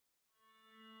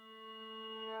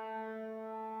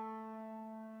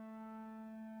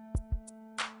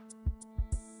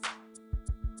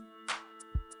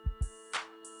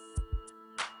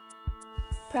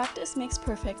Practice makes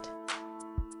perfect.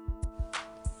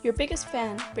 Your biggest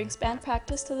fan brings band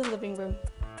practice to the living room.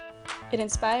 It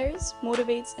inspires,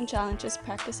 motivates, and challenges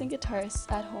practicing guitarists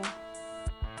at home.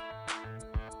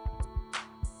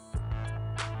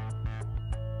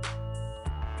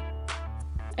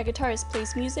 A guitarist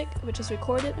plays music which is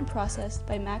recorded and processed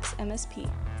by Mac's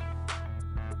MSP.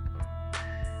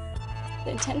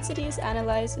 The intensity is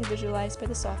analyzed and visualized by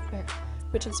the software,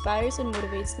 which inspires and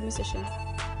motivates the musician.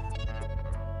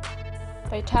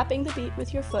 By tapping the beat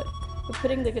with your foot or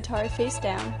putting the guitar face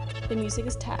down, the music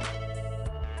is tagged.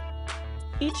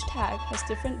 Each tag has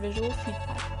different visual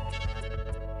feedback.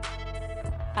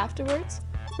 Afterwards,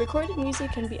 recorded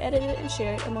music can be edited and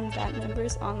shared among band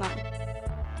members online.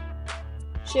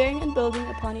 Sharing and building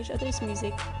upon each other's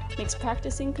music makes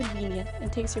practicing convenient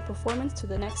and takes your performance to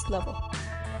the next level.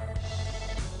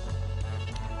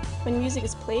 When music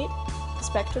is played, the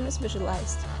spectrum is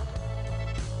visualized.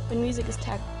 When music is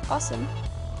tagged awesome,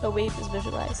 a wave is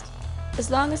visualized. As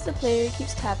long as the player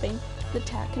keeps tapping, the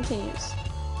tag continues.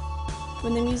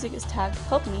 When the music is tagged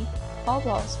help me, all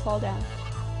balls fall down.